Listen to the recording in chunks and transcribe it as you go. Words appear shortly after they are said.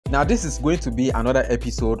Now this is going to be another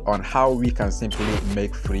episode on how we can simply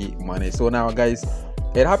make free money. So now guys,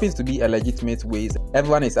 it happens to be a legitimate ways.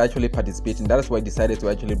 Everyone is actually participating. That is why I decided to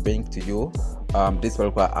actually bring to you this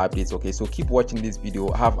particular updates. Okay, so keep watching this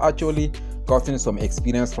video. I have actually gotten some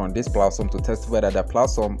experience from this platform to testify that the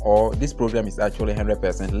platform or this program is actually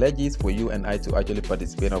 100% legit for you and I to actually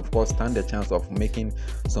participate, and of course stand the chance of making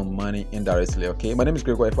some money indirectly. Okay, my name is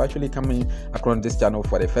Gregor. If you're actually coming across this channel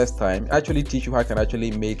for the first time, I actually teach you how you can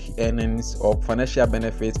actually make earnings or financial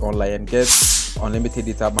benefits online and get unlimited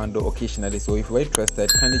data bundle occasionally. So if you're interested,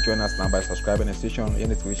 kindly join us now by subscribing and switch on your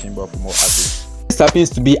notification bell for more updates. This happens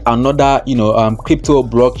to be another crypto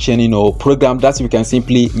blockchain program that you can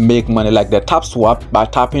simply make money, like the tap swap, by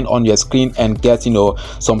tapping on your screen and get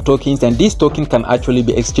some tokens, and this token can actually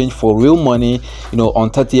be exchanged for real money on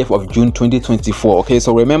 30th of June 2024. Okay,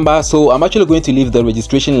 so remember, so I'm actually going to leave the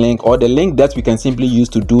registration link or the link that we can simply use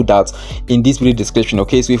to do that in this video description.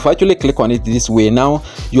 Okay, so if you actually click on it this way, now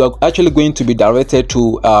you are actually going to be directed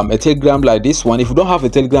to a Telegram like this one. If you don't have a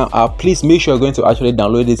Telegram app, please make sure you're going to actually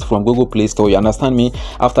download it from Google Play Store. You understand me?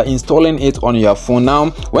 After installing it on your phone, now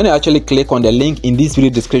when you actually click on the link in this video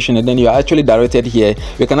description and then you're actually directed here,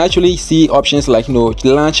 you can actually see options like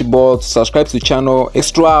launch bot, subscribe to channel,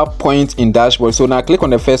 extra points in dashboard. So now click on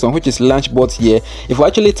the first one, which is launch bot here. If you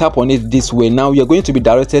actually tap on it this way, now you're going to be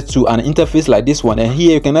directed to an interface like this one, and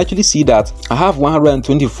here you can actually see that I have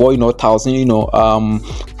 124,000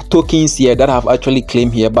 tokens here that I have actually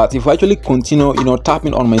claimed here. But if I actually continue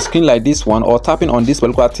tapping on my screen like this one, or tapping on this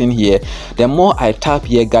particular thing here, the more I tap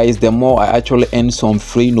here guys, the more I actually earn some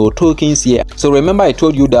free tokens here. So remember, I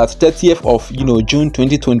told you that 30th of June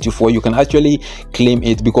 2024 you can actually claim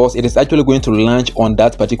it, because it is actually going to launch on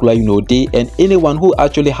that particular day, and anyone who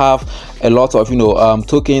actually have a lot of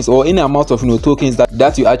tokens or any amount of tokens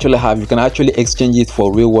that you actually have, you can actually exchange it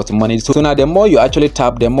for real world money. So now the more you actually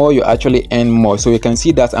tap, the more you actually earn more. So you can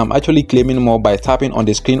see that I'm actually claiming more by tapping on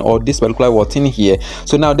the screen or this particular thing here.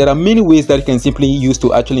 So now there are many ways that you can simply use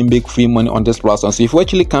to actually make free money on this platform. So if you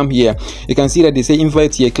actually come here, you can see that they say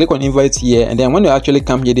invite here. Click on invite here, and then when you actually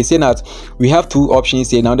come here, they say that we have two options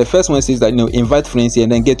here. Now the first one says that invite friends here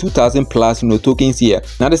and then get 2,000 plus tokens here.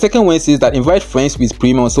 Now the second one says that invite friends with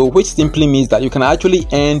premium, so which simply means that you can actually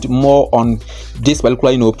earn more on this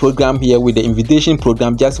particular program here with the invitation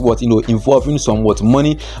program, just involving some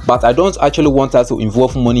money. But I don't actually want us to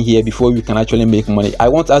involve money here before we can actually make money. I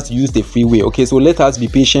want us to use the free way. Okay, so let us be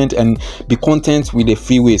patient and be content with the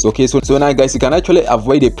free ways. Okay, so now guys, you can actually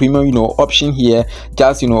avoid the premium option here,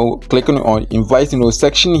 just clicking on invite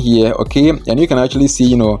section here. Okay, and you can actually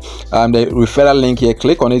see the referral link here.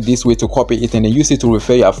 Click on it this way to copy it and then use it to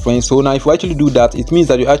refer your friends. So now if you actually do that, it means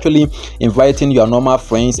that you're actually inviting your normal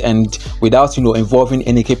friends and without involving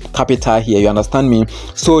any capital here. You understand me?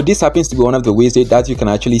 So this happens to be one of the ways that you can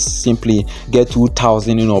actually simply get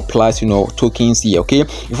 2,000 plus tokens here. Okay,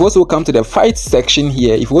 if you also come to the fight section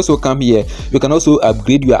here, if you also come here, you can also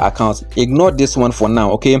upgrade your account. Ignore this one for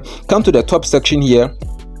now. Okay, come to the top section here.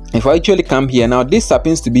 If I actually come here, now this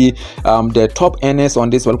happens to be the top earners on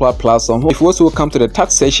this particular platform. If you also come to the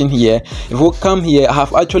tax section here, if you come here, I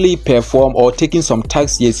have actually performed or taken some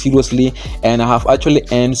tax here seriously, and I have actually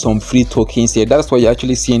earned some free tokens here. That's why you're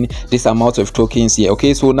actually seeing this amount of tokens here.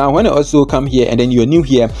 Okay, so now when you also come here and then you're new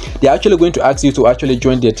here, they're actually going to ask you to actually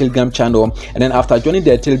join their Telegram channel, and then after joining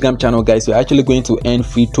their Telegram channel guys, you're actually going to earn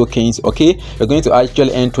free tokens. Okay, you're going to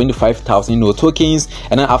actually earn 25,000 tokens,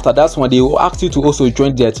 and then after that one they will ask you to also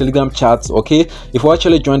join their Telegram chats. Okay, if you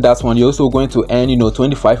actually join that one, you're also going to earn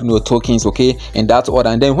 25 tokens. Okay, in that order.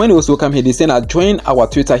 And then when you also come here, they say now join our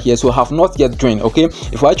Twitter here, so have not yet joined. Okay,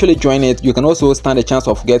 if you actually join it, you can also stand a chance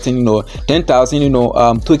of getting 10,000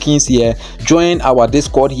 tokens here. Join our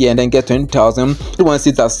Discord here and then get 20,000. The one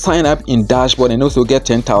says that sign up in dashboard and also get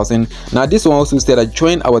 10,000. Now this one also said that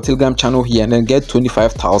join our Telegram channel here and then get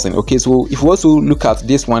 25,000. Okay, so if you also look at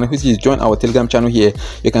this one, which is join our Telegram channel here,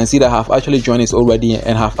 you can see that I have actually joined it already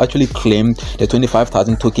and have actually claimed the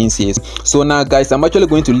 25,000 tokens here. So now guys, I'm actually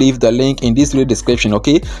going to leave the link in this video description.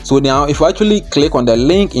 Okay, so now if you actually click on the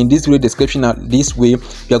link in this video description, this way you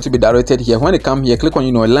have to be directed here. When you come here, click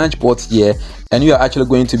on launch bot here, and you are actually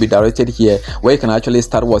going to be directed here where you can actually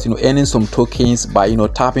start earning some tokens by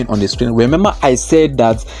tapping on the screen. Remember, I said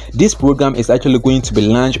that this program is actually going to be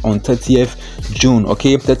launched on 30th June.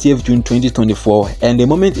 Okay, 30th June 2024, and the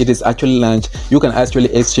moment it is actually launched, you can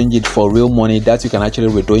actually exchange it for real money that you can actually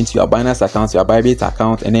withdraw into your Binance account, your Bybit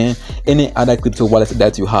account, and then any other crypto wallet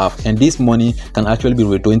that you have. And this money can actually be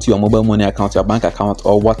withdrawn into your mobile money account, your bank account,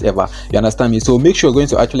 or whatever. You understand me? So make sure you're going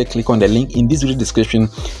to actually click on the link in this video description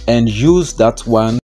and use that one